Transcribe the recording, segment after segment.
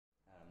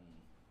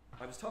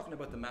I was talking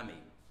about the mammy.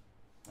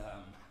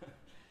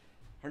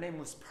 Her name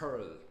was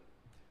Pearl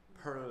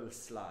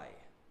Sly,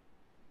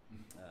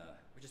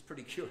 which is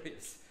pretty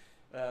curious.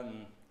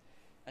 And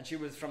she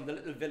was from the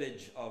little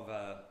village of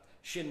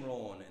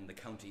Shinrone in the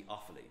county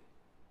Offaly.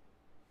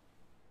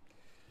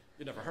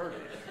 You never heard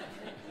of it?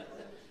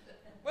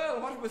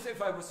 Well, what was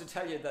if I was to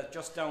tell you that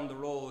just down the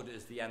road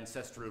is the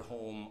ancestral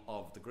home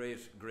of the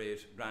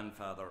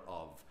great-great-grandfather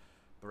of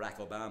Barack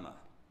Obama?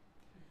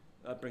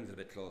 That brings it a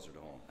bit closer to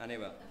home.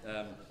 Anyway,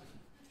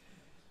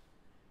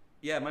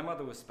 yeah, my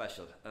mother was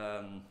special.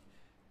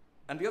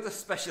 And the other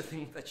special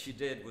thing that she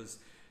did was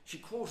she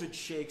quoted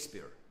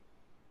Shakespeare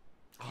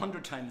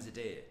 100 times a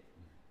day.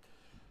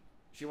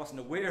 She wasn't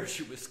aware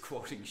she was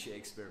quoting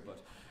Shakespeare, but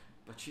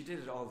she did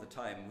it all the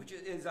time, which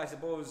is, I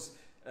suppose,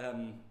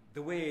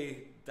 the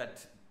way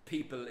that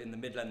people in the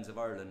Midlands of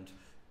Ireland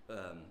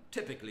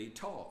typically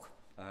talk.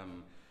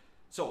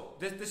 So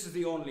this is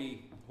the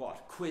only,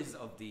 quiz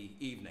of the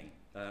evening.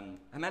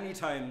 How many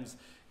times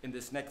in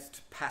this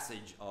next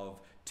passage of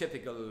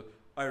typical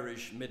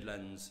Irish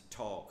Midlands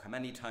talk, how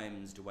many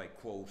times do I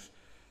quote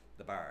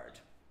the bard?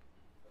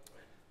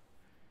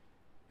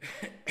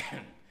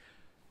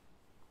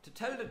 To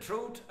tell the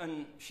truth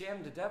and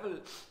shame the devil,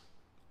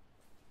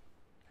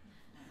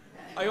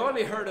 I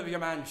only heard of your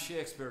man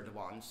Shakespeare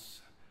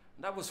once,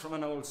 and that was from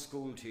an old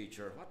school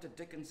teacher. What the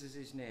dickens is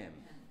his name?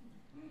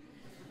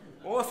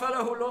 Oh, a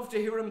fellow who loved to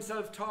hear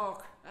himself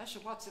talk.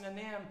 What's in a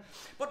name?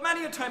 But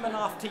many a time and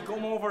oft he'd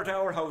come over to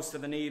our house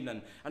of an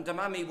evening, and the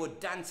mammy would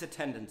dance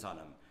attendance on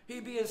him.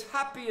 He'd be as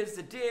happy as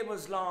the day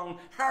was long,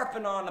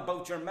 harping on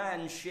about your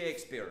man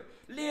Shakespeare,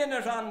 laying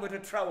it on with a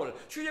trowel.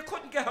 Sure, you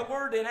couldn't get a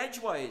word in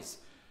edgewise.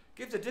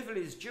 Give the devil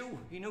his due,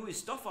 he knew his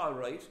stuff all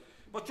right.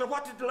 But sure,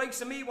 what did the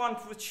likes of me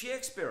want with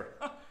Shakespeare?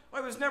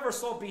 I was never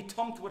so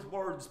betumped with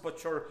words, but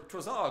sure,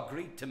 'twas all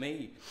Greek to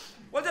me.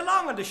 Well, the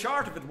long and the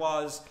short of it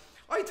was,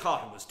 I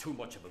thought it was too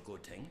much of a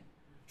good thing.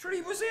 Sure,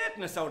 he was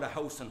eating us out of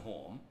house and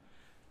home.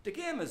 The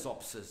game is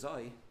up, says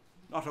I.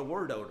 Not a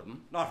word out of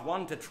him, not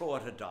one to throw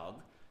at a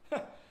dog.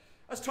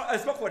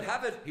 As luck would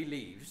have it, he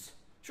leaves.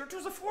 Sure,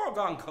 'twas a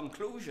foregone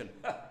conclusion.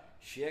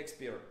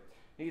 Shakespeare.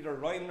 Neither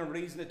rhyme nor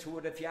reason to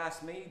it if you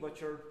ask me, but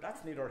sure,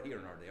 that's neither here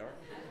nor there.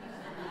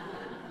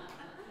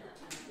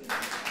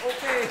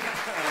 Okay.